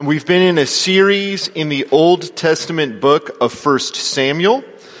We've been in a series in the Old Testament book of 1 Samuel,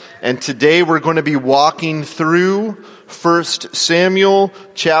 and today we're going to be walking through 1 Samuel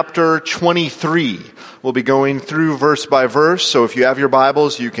chapter 23. We'll be going through verse by verse, so if you have your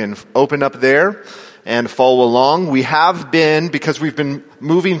Bibles, you can open up there and follow along. We have been, because we've been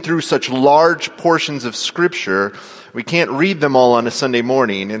moving through such large portions of Scripture, we can't read them all on a Sunday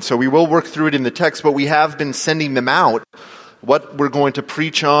morning, and so we will work through it in the text, but we have been sending them out, what we're going to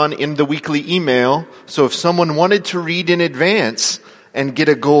preach on, in the weekly email. So if someone wanted to read in advance and get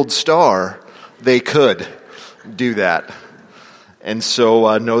a gold star, they could do that. And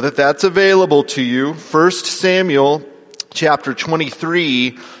so know that that's available to you. 1 Samuel chapter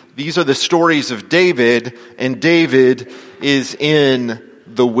 23, these are the stories of David, and David is in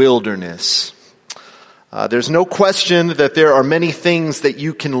the wilderness. There's no question that there are many things that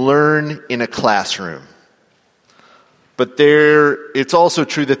you can learn in a classroom. But it's also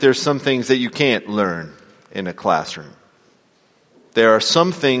true that there's some things that you can't learn in a classroom. There are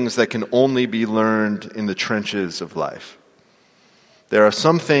some things that can only be learned in the trenches of life. There are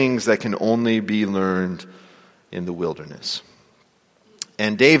some things that can only be learned in the wilderness.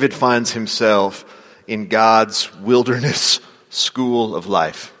 And David finds himself in God's wilderness school of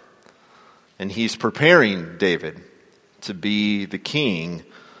life. And he's preparing David to be the king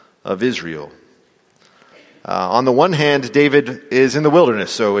of Israel. On the one hand, David is in the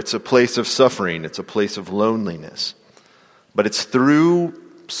wilderness, so it's a place of suffering, it's a place of loneliness. But it's through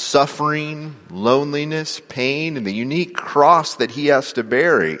suffering, loneliness, pain, and the unique cross that he has to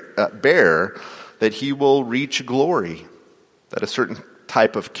bear that he will reach glory, that a certain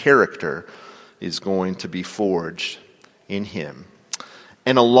type of character is going to be forged in him.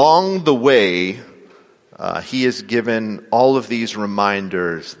 And along the way, he is given all of these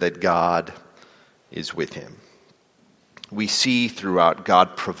reminders that God is with him. We see throughout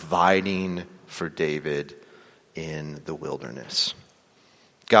God providing for David in the wilderness.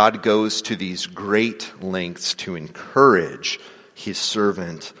 God goes to these great lengths to encourage his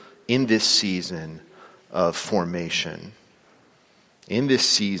servant in this season of formation, in this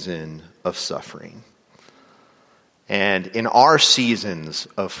season of suffering. And in our seasons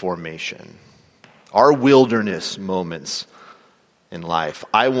of formation, our wilderness moments in life,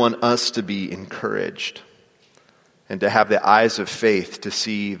 I want us to be encouraged and to have the eyes of faith to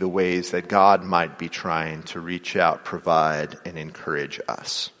see the ways that God might be trying to reach out, provide, and encourage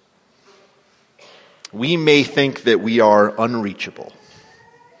us. We may think that we are unreachable,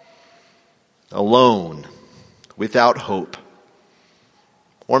 alone, without hope,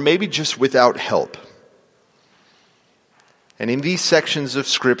 or maybe just without help. And in these sections of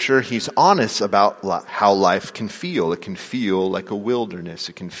Scripture, he's honest about how life can feel. It can feel like a wilderness.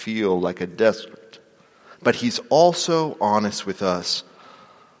 It can feel like a desert. But he's also honest with us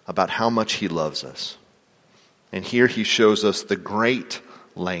about how much he loves us. And here he shows us the great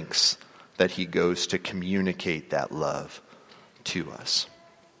lengths that he goes to communicate that love to us.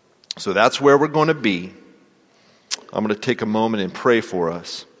 So that's where we're going to be. I'm going to take a moment and pray for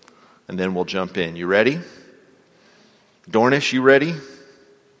us, and then we'll jump in. You ready? Dornish, you ready?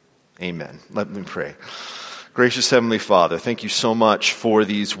 Amen. Let me pray. Gracious Heavenly Father, thank you so much for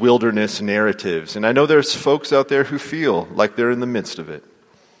these wilderness narratives. And I know there's folks out there who feel like they're in the midst of it,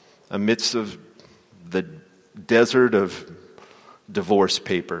 amidst of the desert of divorce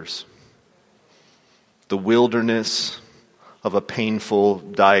papers, the wilderness of a painful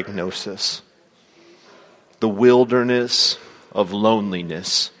diagnosis, the wilderness of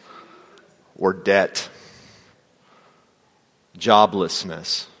loneliness or debt,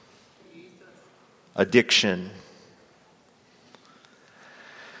 joblessness, addiction.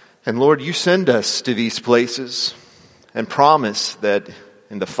 And Lord, you send us to these places and promise that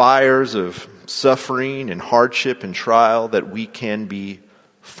in the fires of suffering and hardship and trial that we can be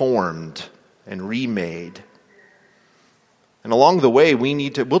formed and remade. And along the way,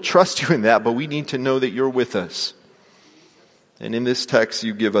 we'll trust you in that, but we need to know that you're with us. And in this text,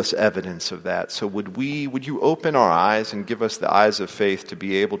 you give us evidence of that. So would you open our eyes and give us the eyes of faith to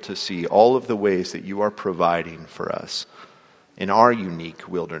be able to see all of the ways that you are providing for us in our unique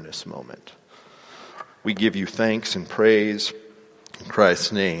wilderness moment. We give you thanks and praise in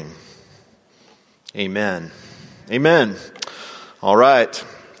Christ's name. Amen. Amen. All right.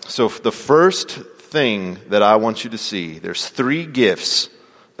 So the first thing that I want you to see, there's 3 gifts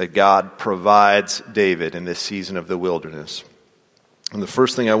that God provides David in this season of the wilderness. And the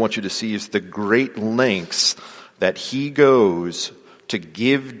first thing I want you to see is the great lengths that he goes to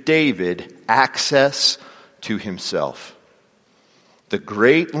give David access to himself. The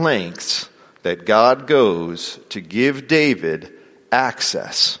great lengths that God goes to give David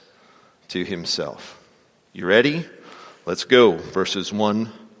access to himself. You ready? Let's go. Verses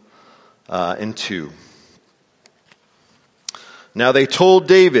 1 and 2. Now they told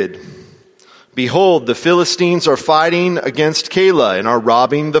David, "Behold, the Philistines are fighting against Keilah and are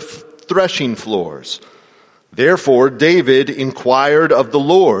robbing the threshing floors." Therefore David inquired of the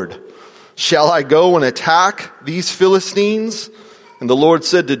Lord, "Shall I go and attack these Philistines?" And the Lord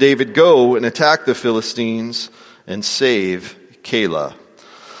said to David, "Go and attack the Philistines and save Keilah."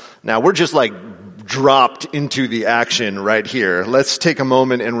 Now we're just like dropped into the action right here. Let's take a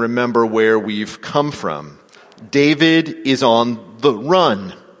moment and remember where we've come from. David is on the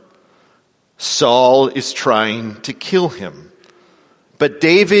run. Saul is trying to kill him. But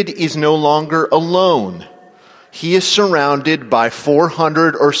David is no longer alone. He is surrounded by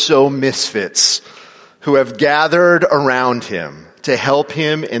 400 or so misfits who have gathered around him to help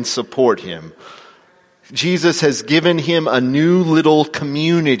him and support him. Jesus has given him a new little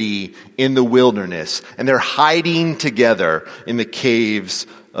community in the wilderness, and they're hiding together in the caves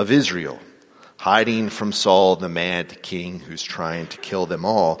of Israel, hiding from Saul, the mad king who's trying to kill them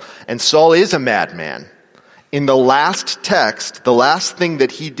all. And Saul is a madman. In the last text, the last thing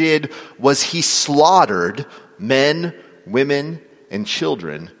that he did was he slaughtered men, women, and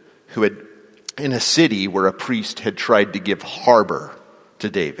children who had in a city where a priest had tried to give harbor to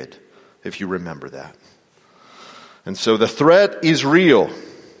David, if you remember that. And so the threat is real.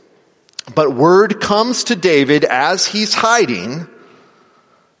 But word comes to David as he's hiding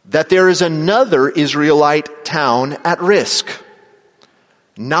that there is another Israelite town at risk.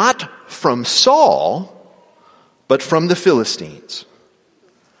 Not from Saul, but from the Philistines.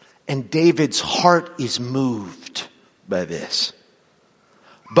 And David's heart is moved by this.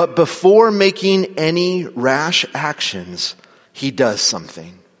 But before making any rash actions, he does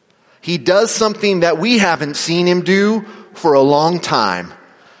something. He does something that we haven't seen him do for a long time.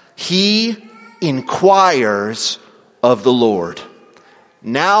 He inquires of the Lord.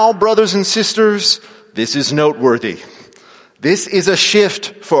 Now, brothers and sisters, this is noteworthy. This is a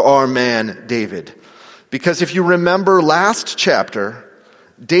shift for our man, David. Because if you remember last chapter,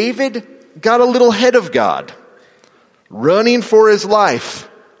 David got a little ahead of God, running for his life.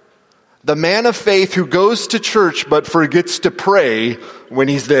 The man of faith who goes to church but forgets to pray when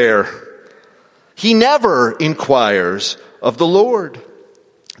he's there. He never inquires of the Lord.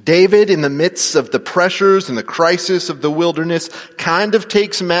 David, in the midst of the pressures and the crisis of the wilderness, kind of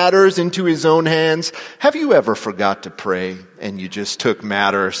takes matters into his own hands. Have you ever forgot to pray and you just took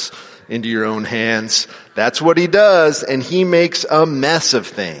matters into your own hands? That's what he does, and he makes a mess of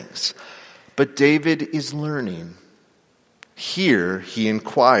things. But David is learning. Here he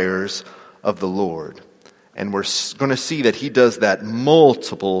inquires of the Lord. And we're going to see that he does that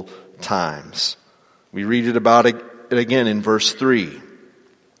multiple times. We read about it again in verse 3.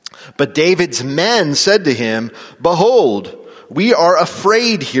 But David's men said to him, "Behold, we are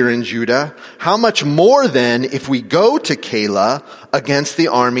afraid here in Judah. How much more then if we go to Keilah against the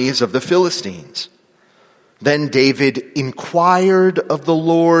armies of the Philistines?" Then David inquired of the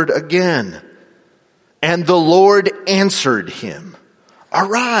Lord again. And the Lord answered him,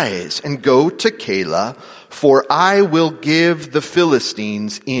 "Arise and go to Keilah, for I will give the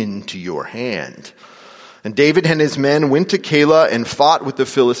Philistines into your hand." And David and his men went to Keilah and fought with the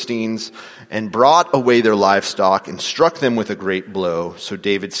Philistines and brought away their livestock and struck them with a great blow. So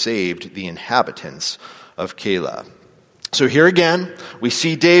David saved the inhabitants of Keilah. So here again, we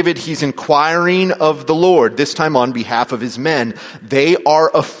see David, he's inquiring of the Lord, this time on behalf of his men. They are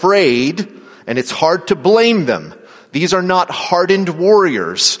afraid, and it's hard to blame them. These are not hardened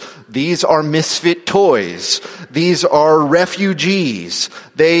warriors. These are misfit toys. These are refugees.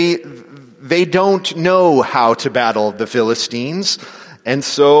 They don't know how to battle the Philistines. And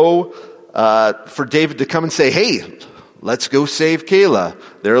so, for David to come and say, "Hey, let's go save Keilah,"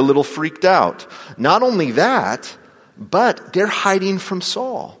 they're a little freaked out. Not only that, but they're hiding from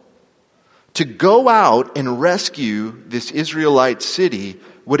Saul. To go out and rescue this Israelite city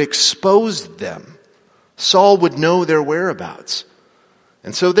would expose them. Saul would know their whereabouts.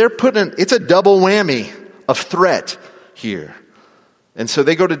 And so it's a double whammy of threat here. And so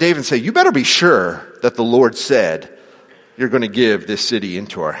they go to David and say, "You better be sure that the Lord said you're going to give this city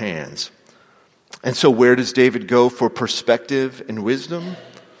into our hands." And so where does David go for perspective and wisdom?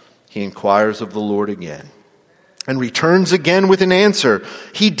 He inquires of the Lord again and returns again with an answer.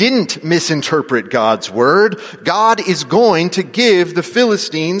 He didn't misinterpret God's word. God is going to give the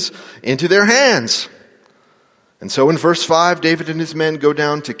Philistines into their hands. And so in verse 5, David and his men go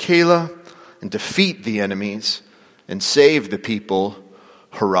down to Keilah and defeat the enemies and save the people.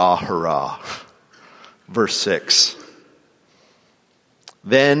 Hurrah, hurrah. Verse 6.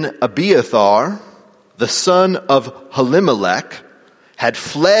 Then Abiathar, the son of Elimelech, had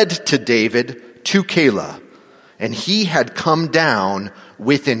fled to David to Keilah, and he had come down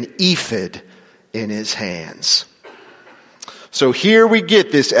with an ephod in his hands. So here we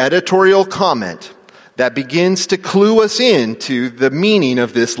get this editorial comment that begins to clue us into the meaning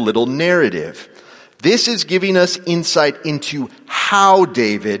of this little narrative. This is giving us insight into how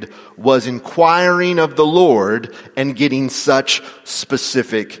David was inquiring of the Lord and getting such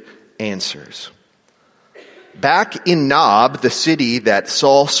specific answers. Back in Nob, the city that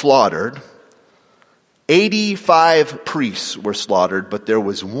Saul slaughtered, 85 priests were slaughtered, but there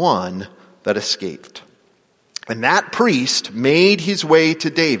was one that escaped. And that priest made his way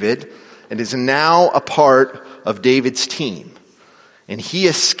to David and is now a part of David's team. And he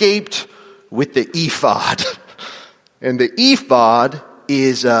escaped with the ephod. And the ephod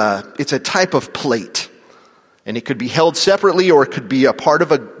is it's a type of plate. And it could be held separately or it could be a part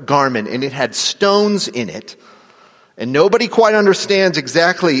of a garment. And it had stones in it. And nobody quite understands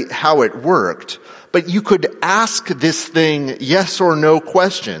exactly how it worked. But you could ask this thing yes or no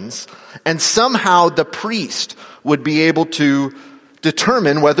questions. And somehow the priest would be able to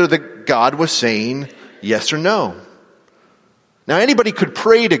determine whether the God was saying yes or no. Now anybody could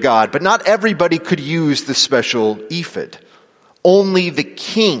pray to God, but not everybody could use the special ephod. Only the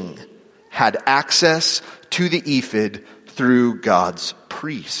king had access to the ephod through God's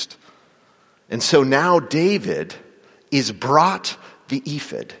priest. And so now David is brought the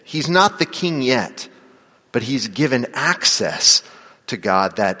ephod. He's not the king yet, but he's given access to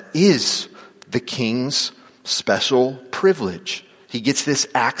God that is the king's special privilege. He gets this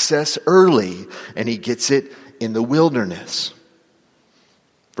access early, and he gets it in the wilderness.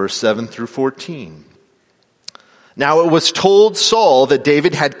 Verse 7 through 14. Now it was told Saul that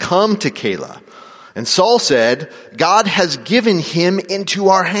David had come to Keilah. And Saul said, God has given him into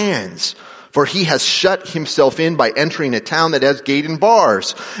our hands, for he has shut himself in by entering a town that has gate and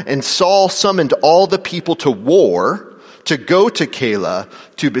bars. And Saul summoned all the people to war to go to Keilah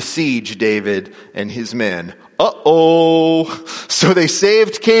to besiege David and his men. So they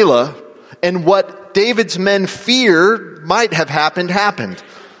saved Keilah, and what David's men feared might have happened.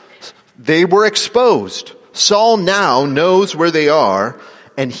 They were exposed. Saul now knows where they are,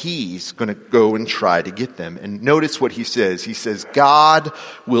 and he's going to go and try to get them. And notice what he says. He says, God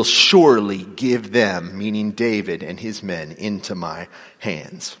will surely give them, meaning David and his men, into my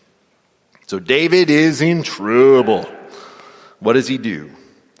hands. So David is in trouble. What does he do?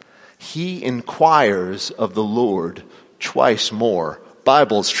 He inquires of the Lord twice more.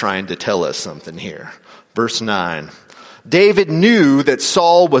 Bible's trying to tell us something here. Verse 9. David knew that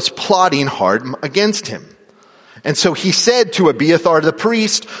Saul was plotting hard against him. And so he said to Abiathar the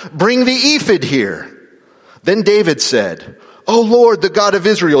priest, bring the ephod here. Then David said, O Lord, the God of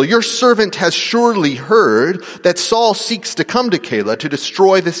Israel, your servant has surely heard that Saul seeks to come to Keilah to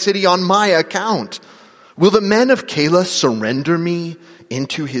destroy the city on my account. Will the men of Keilah surrender me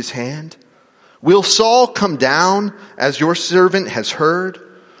into his hand? Will Saul come down as your servant has heard?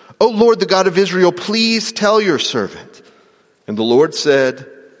 O Lord, the God of Israel, please tell your servant. And the Lord said,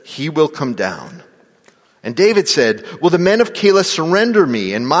 he will come down. And David said, will the men of Keilah surrender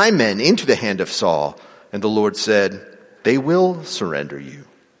me and my men into the hand of Saul? And the Lord said, they will surrender you.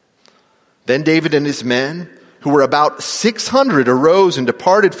 Then David and his men, who were about 600, arose and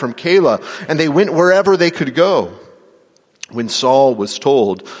departed from Keilah, and they went wherever they could go. When Saul was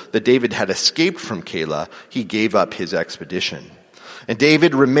told that David had escaped from Keilah, he gave up his expedition. And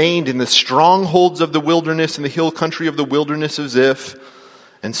David remained in the strongholds of the wilderness, in the hill country of the wilderness of Ziph.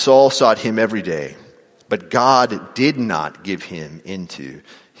 And Saul sought him every day. But God did not give him into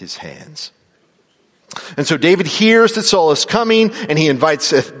his hands. And so David hears that Saul is coming, and he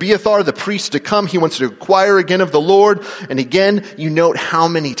invites Abiathar the priest to come. He wants to inquire again of the Lord. And again, you note how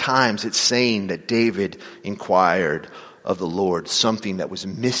many times it's saying that David inquired of the Lord, something that was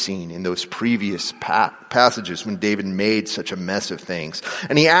missing in those previous passages when David made such a mess of things.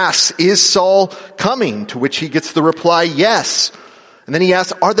 And he asks, is Saul coming? To which he gets the reply, yes. And then he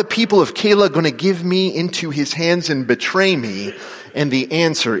asks, are the people of Keilah going to give me into his hands and betray me? And the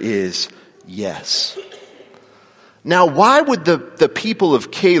answer is yes. Now, why would the people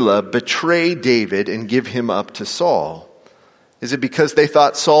of Keilah betray David and give him up to Saul? Is it because they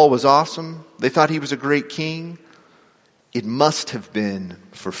thought Saul was awesome? They thought he was a great king? It must have been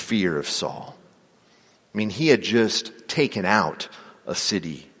for fear of Saul. I mean, he had just taken out a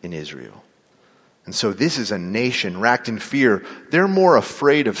city in Israel. And so this is a nation racked in fear. They're more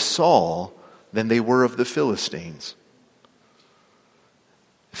afraid of Saul than they were of the Philistines.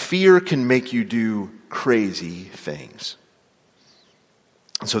 Fear can make you do crazy things.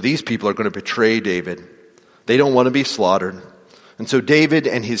 So these people are going to betray David. They don't want to be slaughtered. And so David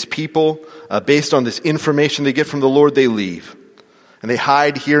and his people, based on this information they get from the Lord, they leave. And they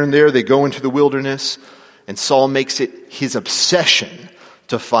hide here and there. They go into the wilderness. And Saul makes it his obsession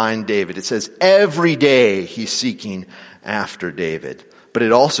to find David. It says every day he's seeking after David. But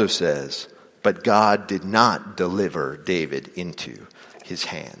it also says, but God did not deliver David into his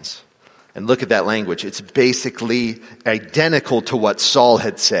hands. And look at that language. It's basically identical to what Saul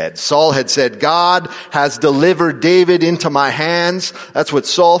had said. Saul had said, God has delivered David into my hands. That's what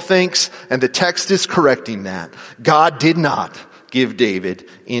Saul thinks. And the text is correcting that. God did not give David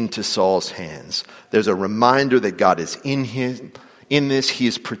into Saul's hands. There's a reminder that God is in this. He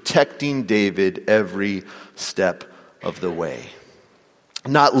is protecting David every step of the way.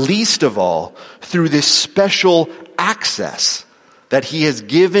 Not least of all, through this special access that he has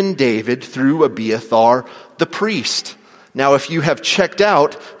given David through Abiathar the priest. Now, if you have checked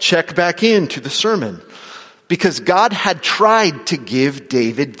out, check back into the sermon. Because God had tried to give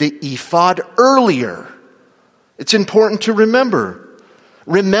David the ephod earlier. It's important to remember.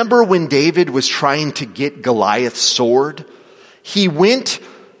 Remember when David was trying to get Goliath's sword? He went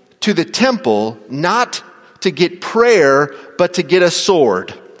to the temple not to get prayer, but to get a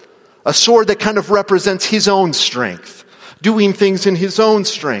sword. A sword that kind of represents his own strength. Doing things in his own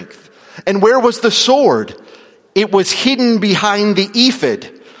strength. And where was the sword? It was hidden behind the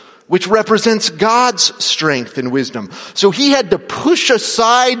ephod, which represents God's strength and wisdom. So he had to push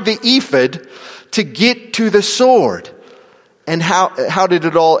aside the ephod to get to the sword. And how did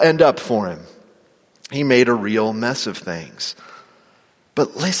it all end up for him? He made a real mess of things.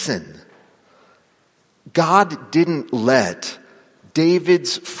 But listen, God didn't let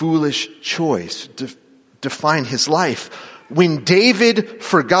David's foolish choice define his life. When David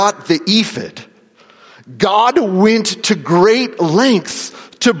forgot the ephod, God went to great lengths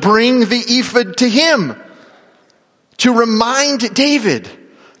to bring the ephod to him. To remind David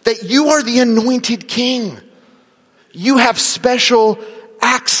that you are the anointed king. You have special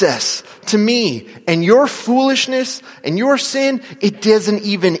access to me. And your foolishness and your sin, it doesn't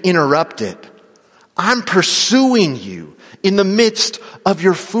even interrupt it. I'm pursuing you in the midst of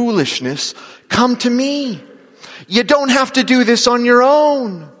your foolishness. Come to me. You don't have to do this on your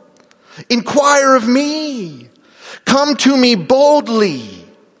own. Inquire of me. Come to me boldly.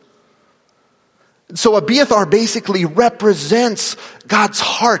 So Abiathar basically represents God's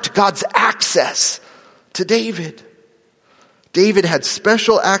heart, God's access to David. David had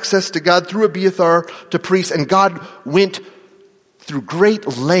special access to God through Abiathar to priests, and God went through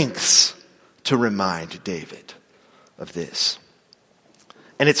great lengths to remind David of this.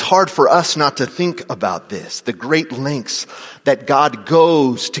 And it's hard for us not to think about this, the great lengths that God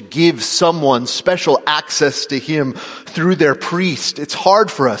goes to give someone special access to him through their priest. It's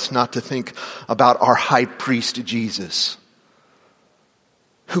hard for us not to think about our high priest Jesus,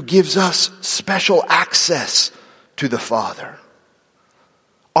 who gives us special access to the Father.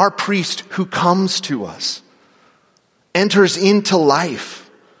 Our priest who comes to us, enters into life,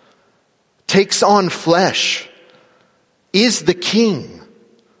 takes on flesh, is the king,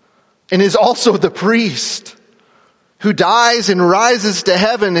 and is also the priest who dies and rises to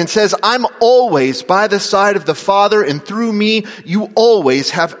heaven and says, I'm always by the side of the Father, and through me you always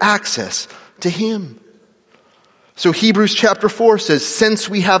have access to him. So Hebrews chapter 4 says, since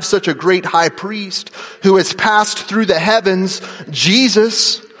we have such a great high priest who has passed through the heavens,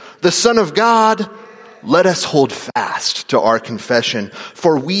 Jesus, the Son of God, let us hold fast to our confession.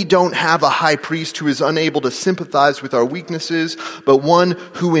 For we don't have a high priest who is unable to sympathize with our weaknesses, but one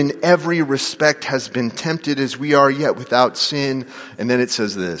who in every respect has been tempted as we are, yet without sin. And then it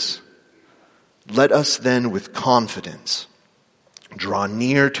says this, let us then with confidence draw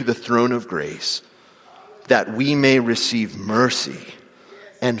near to the throne of grace, that we may receive mercy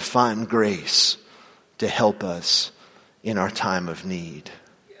and find grace to help us in our time of need.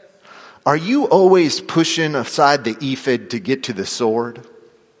 Are you always pushing aside the ephod to get to the sword?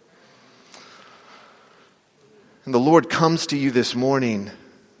 And the Lord comes to you this morning,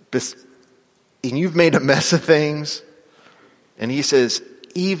 and you've made a mess of things, and he says,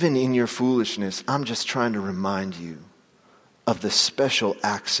 even in your foolishness, I'm just trying to remind you of the special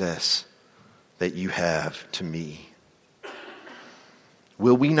access that you have to me.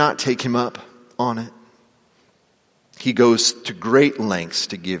 Will we not take him up on it? He goes to great lengths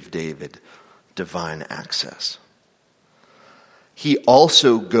to give David divine access. He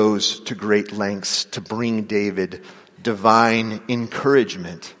also goes to great lengths to bring David divine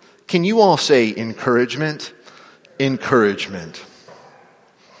encouragement. Can you all say encouragement? Encouragement.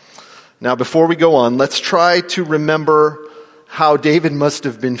 Now, before we go on, let's try to remember how David must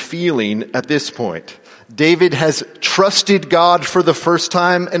have been feeling at this point. David has trusted God for the first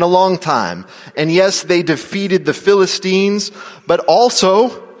time in a long time. And yes, they defeated the Philistines, but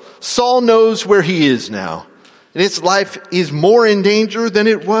also Saul knows where he is now. And his life is more in danger than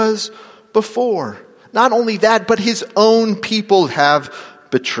it was before. Not only that, but his own people have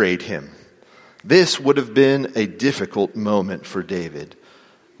betrayed him. This would have been a difficult moment for David,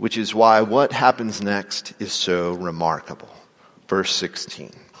 which is why what happens next is so remarkable. Verse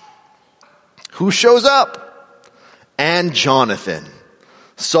 16. Who shows up? And Jonathan,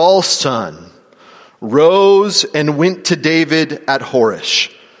 Saul's son, rose and went to David at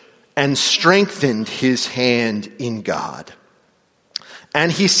Horesh and strengthened his hand in God.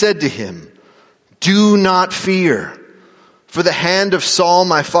 And he said to him, do not fear, for the hand of Saul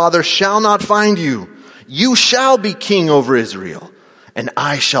my father shall not find you. You shall be king over Israel, and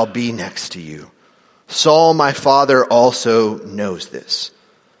I shall be next to you. Saul my father also knows this.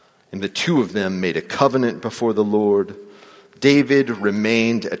 And the two of them made a covenant before the Lord. David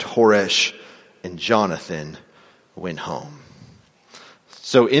remained at Horesh, and Jonathan went home.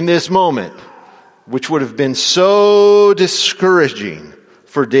 So in this moment, which would have been so discouraging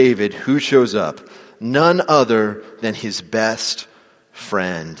for David, who shows up? None other than his best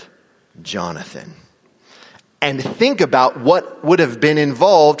friend, Jonathan. And think about what would have been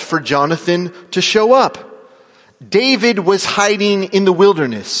involved for Jonathan to show up. David was hiding in the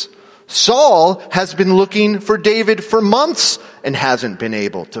wilderness. Saul has been looking for David for months and hasn't been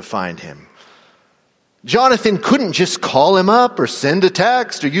able to find him. Jonathan couldn't just call him up or send a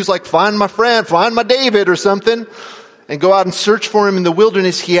text or use like find my friend, find my David or something and go out and search for him in the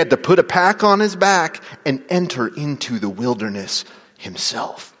wilderness. He had to put a pack on his back and enter into the wilderness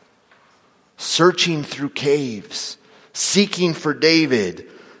himself. Searching through caves, seeking for David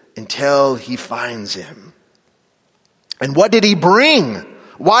until he finds him. And what did he bring?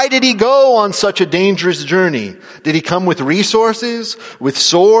 Why did he go on such a dangerous journey? Did he come with resources, with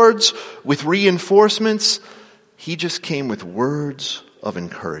swords, with reinforcements? He just came with words of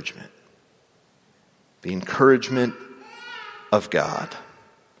encouragement. The encouragement of God.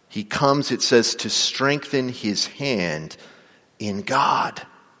 He comes, it says, to strengthen his hand in God.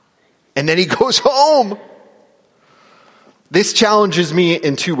 And then he goes home. This challenges me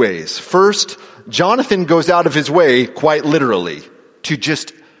in two ways. First, Jonathan goes out of his way, quite literally, to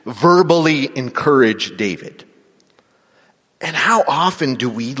just verbally encourage David. And how often do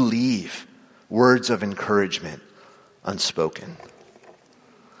we leave words of encouragement unspoken?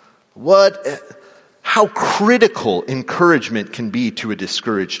 How critical encouragement can be to a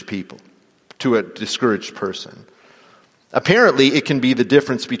discouraged person. Apparently, it can be the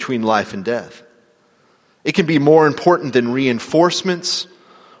difference between life and death. It can be more important than reinforcements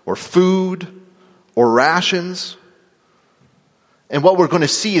or food or rations. And what we're going to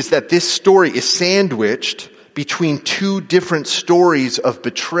see is that this story is sandwiched between two different stories of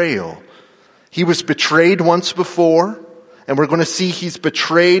betrayal. He was betrayed once before, and we're going to see he's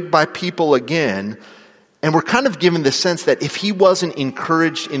betrayed by people again. And we're kind of given the sense that if he wasn't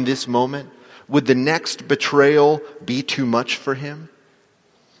encouraged in this moment, would the next betrayal be too much for him?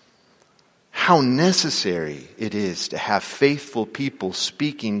 How necessary it is to have faithful people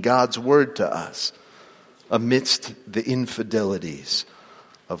speaking God's word to us amidst the infidelities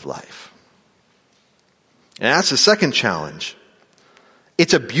of life. And that's the second challenge.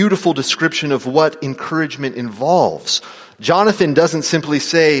 It's a beautiful description of what encouragement involves. Jonathan doesn't simply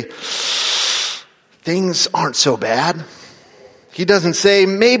say, things aren't so bad. He doesn't say,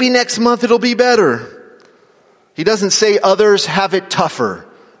 maybe next month it'll be better. He doesn't say others have it tougher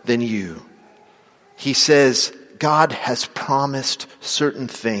than you. He says, God has promised certain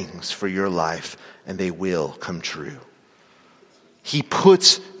things for your life, and they will come true. He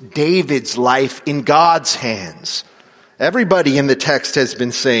puts David's life in God's hands. Everybody in the text has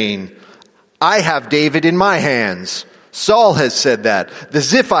been saying, I have David in my hands. Saul has said that. The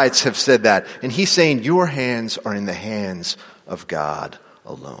Ziphites have said that. And he's saying, your hands are in the hands of God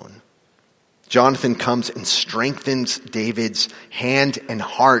alone. Jonathan comes and strengthens David's hand and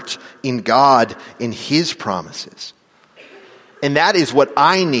heart in God, in his promises. And that is what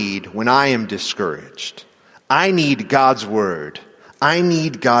I need when I am discouraged. I need God's word. I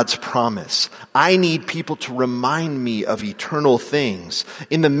need God's promise. I need people to remind me of eternal things.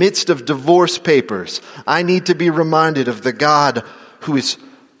 In the midst of divorce papers, I need to be reminded of the God who is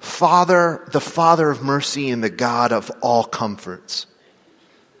the Father of mercy and the God of all comforts.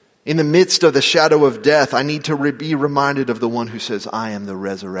 In the midst of the shadow of death, I need to be reminded of the one who says, I am the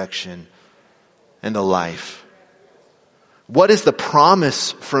resurrection and the life. What is the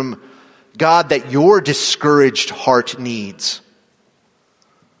promise from God, that your discouraged heart needs.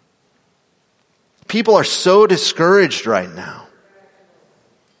 People are so discouraged right now.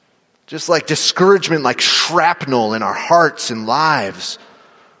 Just like discouragement, like shrapnel in our hearts and lives.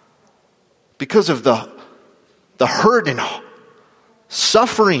 Because of the hurt and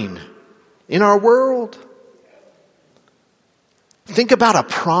suffering in our world. Think about a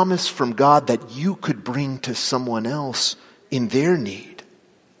promise from God that you could bring to someone else in their need.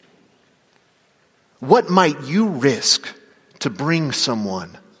 What might you risk to bring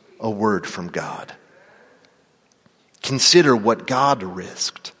someone a word from God? Consider what God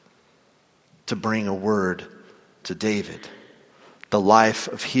risked to bring a word to David, the life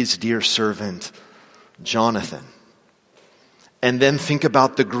of his dear servant, Jonathan. And then think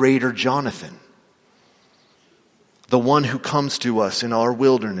about the greater Jonathan, the one who comes to us in our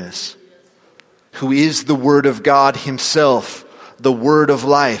wilderness, who is the Word of God himself, the Word of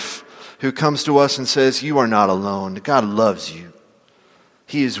life, who comes to us and says, you are not alone. God loves you.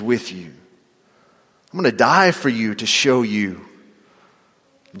 He is with you. I'm going to die for you to show you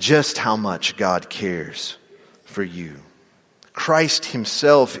just how much God cares for you. Christ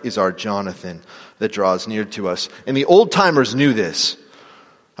himself is our Jonathan that draws near to us. And the old timers knew this.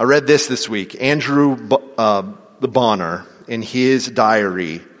 I read this week. Andrew the Bonner, in his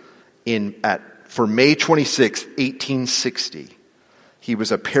diary for May 26, 1860, he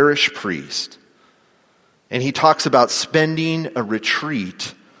was a parish priest. And he talks about spending a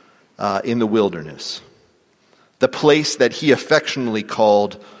retreat in the wilderness. The place that he affectionately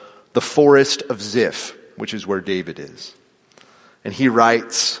called the Forest of Ziph, which is where David is. And he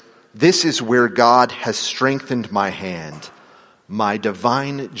writes, "This is where God has strengthened my hand, my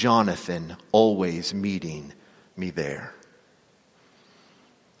divine Jonathan always meeting me there."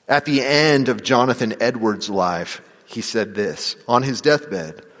 At the end of Jonathan Edwards' life, he said this on his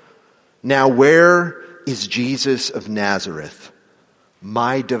deathbed, "Now where is Jesus of Nazareth,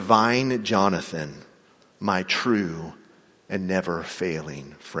 my divine Jonathan, my true and never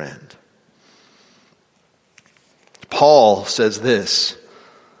failing friend?" Paul says this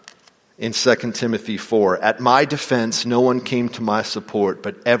in 2 Timothy 4, "At my defense, no one came to my support,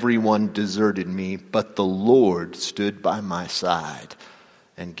 but everyone deserted me. But the Lord stood by my side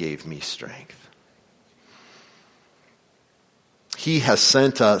and gave me strength." He has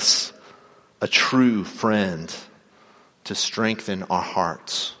sent us a true friend to strengthen our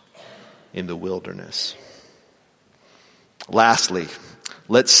hearts in the wilderness. Lastly,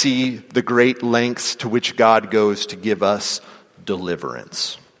 let's see the great lengths to which God goes to give us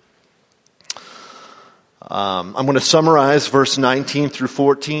deliverance. I'm going to summarize verse 19 through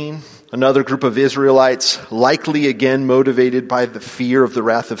 14. Another group of Israelites, likely again motivated by the fear of the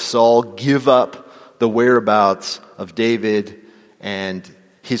wrath of Saul, give up the whereabouts of David and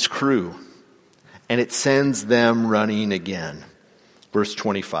his crew. And it sends them running again. Verse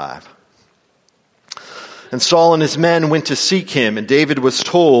 25. "And Saul and his men went to seek him, and David was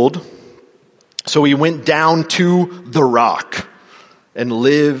told, so he went down to the rock and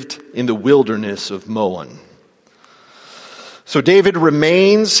lived in the wilderness of Moan." So David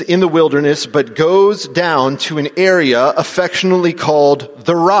remains in the wilderness, but goes down to an area affectionately called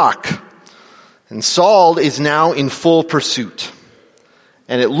the rock. And Saul is now in full pursuit.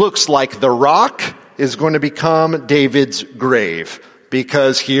 And it looks like the rock is going to become David's grave,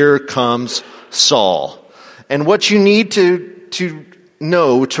 because here comes Saul. And what you need to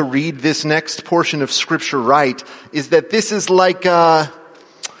know to read this next portion of Scripture right is that this is like a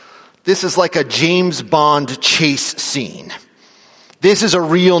James Bond chase scene. This is a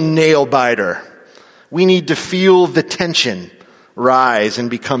real nail biter. We need to feel the tension rise and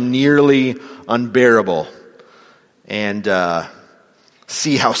become nearly unbearable. And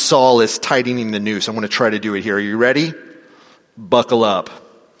see how Saul is tightening the noose. I'm going to try to do it here. Are you ready? Buckle up.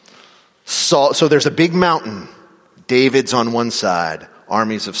 So there's a big mountain. David's on one side,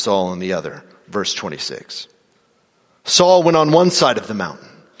 armies of Saul on the other. Verse 26. Saul went on one side of the mountain,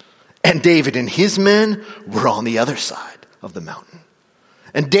 and David and his men were on the other side of the mountain.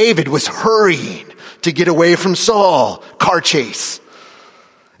 And David was hurrying to get away from Saul. Car chase.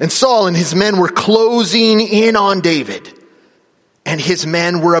 And Saul and his men were closing in on David. And his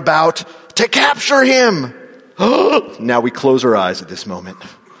men were about to capture him. Now we close our eyes at this moment.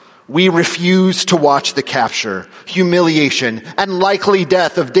 We refuse to watch the capture, humiliation, and likely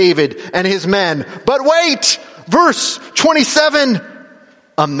death of David and his men. But wait! Verse 27.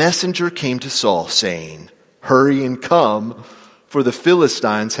 "A messenger came to Saul saying, 'Hurry and come, for the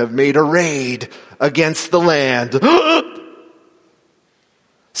Philistines have made a raid against the land.'"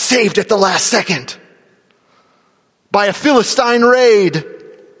 Saved at the last second by a Philistine raid.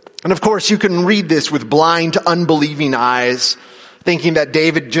 And of course, you can read this with blind, unbelieving eyes, thinking that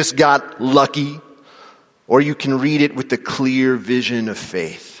David just got lucky, or you can read it with the clear vision of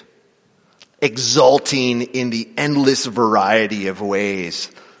faith, exulting in the endless variety of ways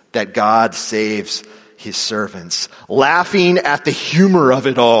that God saves his servants, laughing at the humor of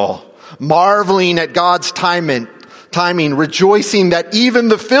it all, marveling at God's timing, rejoicing that even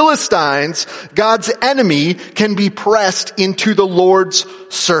the Philistines, God's enemy, can be pressed into the Lord's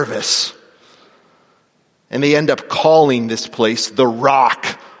service. And they end up calling this place the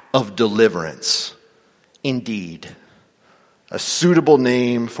Rock of Deliverance. Indeed, a suitable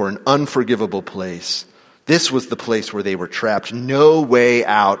name for an unforgivable place. This was the place where they were trapped, no way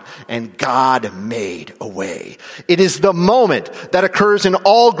out, and God made a way. It is the moment that occurs in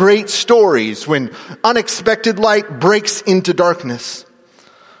all great stories when unexpected light breaks into darkness,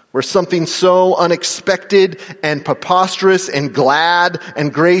 where something so unexpected and preposterous and glad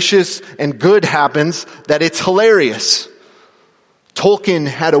and gracious and good happens that it's hilarious. Tolkien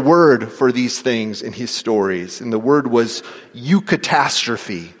had a word for these things in his stories, and the word was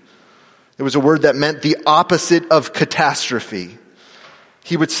eucatastrophe. It was a word that meant the opposite of catastrophe.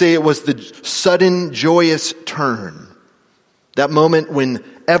 He would say it was the sudden joyous turn. That moment when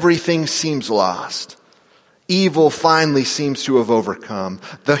everything seems lost. Evil finally seems to have overcome.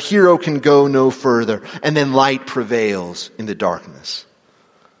 The hero can go no further, and then light prevails in the darkness.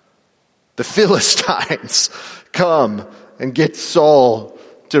 The Philistines come and get Saul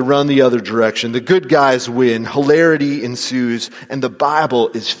to run the other direction. The good guys win. Hilarity ensues. And the Bible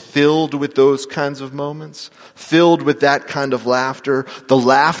is filled with those kinds of moments. Filled with that kind of laughter. The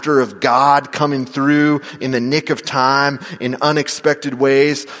laughter of God coming through in the nick of time in unexpected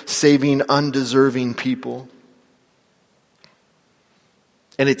ways, saving undeserving people.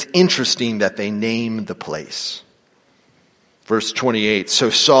 And it's interesting that they name the place. Verse 28, so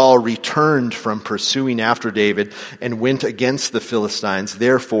Saul returned from pursuing after David and went against the Philistines.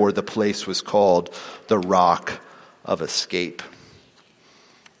 Therefore, the place was called the Rock of Escape.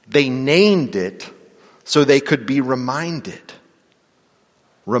 They named it so they could be reminded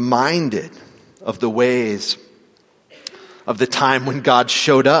of the ways of the time when God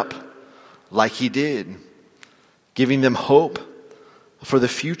showed up like he did, giving them hope for the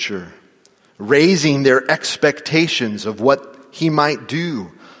future, raising their expectations of what he might do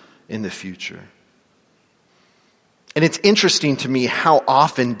in the future. And it's interesting to me how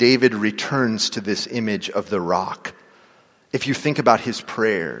often David returns to this image of the rock. If you think about his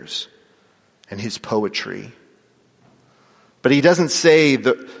prayers and his poetry. But he doesn't say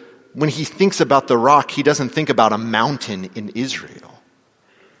that when he thinks about the rock, he doesn't think about a mountain in Israel.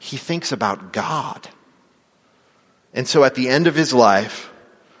 He thinks about God. And so at the end of his life,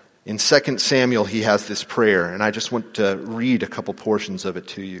 in 2 Samuel, he has this prayer, and I just want to read a couple portions of it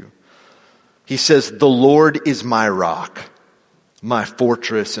to you. He says, "The Lord is my rock, my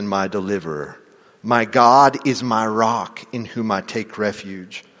fortress and my deliverer. My God is my rock in whom I take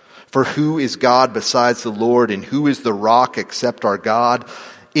refuge. For who is God besides the Lord, and who is the rock except our God?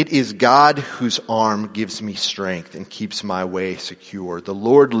 It is God whose arm gives me strength and keeps my way secure. The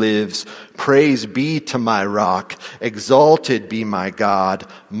Lord lives. Praise be to my rock. Exalted be my God,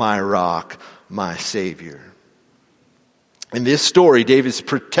 my rock, my Savior." In this story, David is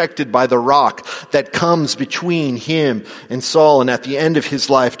protected by the rock that comes between him and Saul. And at the end of his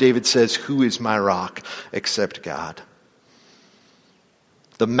life, David says, "Who is my rock except God?"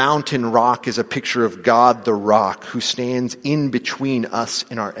 The mountain rock is a picture of God the rock who stands in between us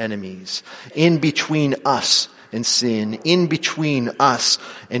and our enemies, in between us and sin, in between us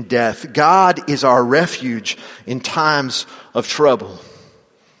and death. God is our refuge in times of trouble.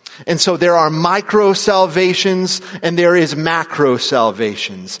 And so there are micro salvations and there is macro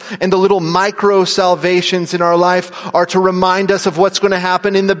salvations. And the little micro salvations in our life are to remind us of what's going to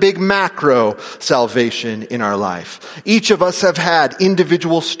happen in the big macro salvation in our life. Each of us have had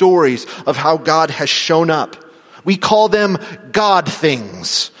individual stories of how God has shown up. We call them God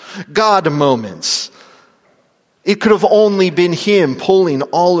things, God moments. It could have only been him pulling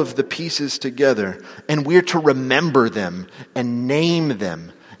all of the pieces together, and we're to remember them and name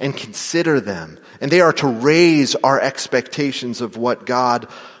them and consider them. And they are to raise our expectations of what God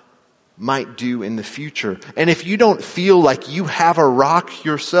might do in the future. And if you don't feel like you have a rock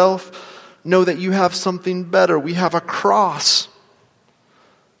yourself, know that you have something better. We have a cross.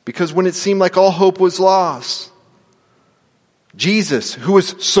 Because when it seemed like all hope was lost, Jesus, who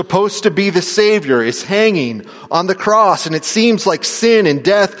was supposed to be the Savior, is hanging on the cross, and it seems like sin and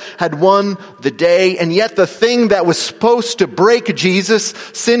death had won the day, and yet the thing that was supposed to break Jesus,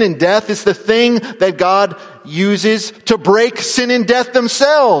 sin and death, is the thing that God uses to break sin and death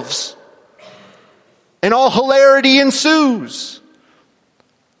themselves. And all hilarity ensues,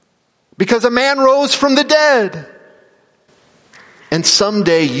 because a man rose from the dead. And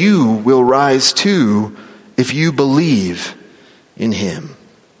someday you will rise too if you believe in him.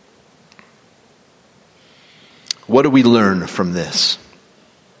 What do we learn from this?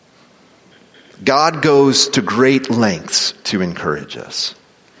 God goes to great lengths to encourage us,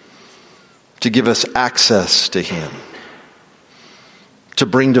 to give us access to him, to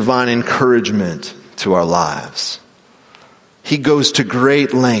bring divine encouragement to our lives. He goes to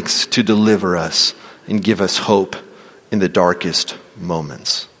great lengths to deliver us and give us hope in the darkest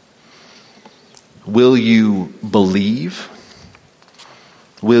moments. Will you believe?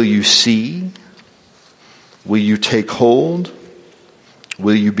 Will you see? Will you take hold?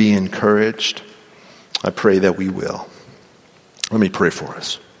 Will you be encouraged? I pray that we will. Let me pray for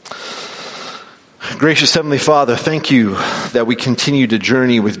us. Gracious Heavenly Father, thank you that we continue to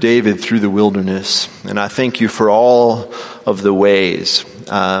journey with David through the wilderness. And I thank you for all of the ways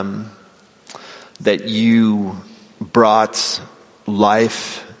that you brought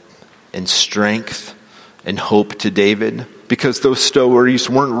life and strength and hope to David, because those stories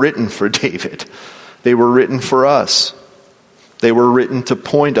weren't written for David. They were written for us. They were written to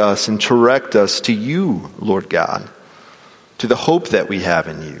point us and direct us to you, Lord God, to the hope that we have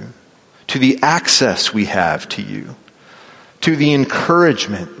in you, to the access we have to you, to the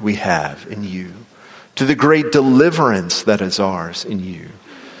encouragement we have in you, to the great deliverance that is ours in you.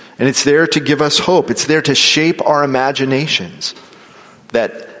 And it's there to give us hope. It's there to shape our imaginations,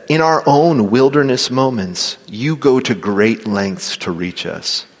 that in our own wilderness moments, you go to great lengths to reach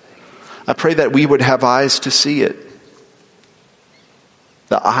us. I pray that we would have eyes to see it,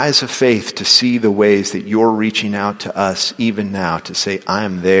 the eyes of faith to see the ways that you're reaching out to us even now to say, I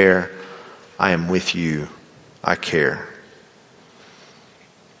am there, I am with you, I care.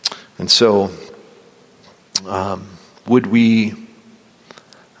 And so, would we,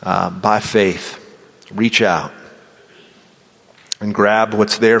 by faith, reach out and grab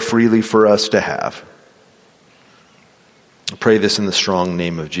what's there freely for us to have. I pray this in the strong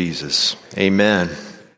name of Jesus. Amen.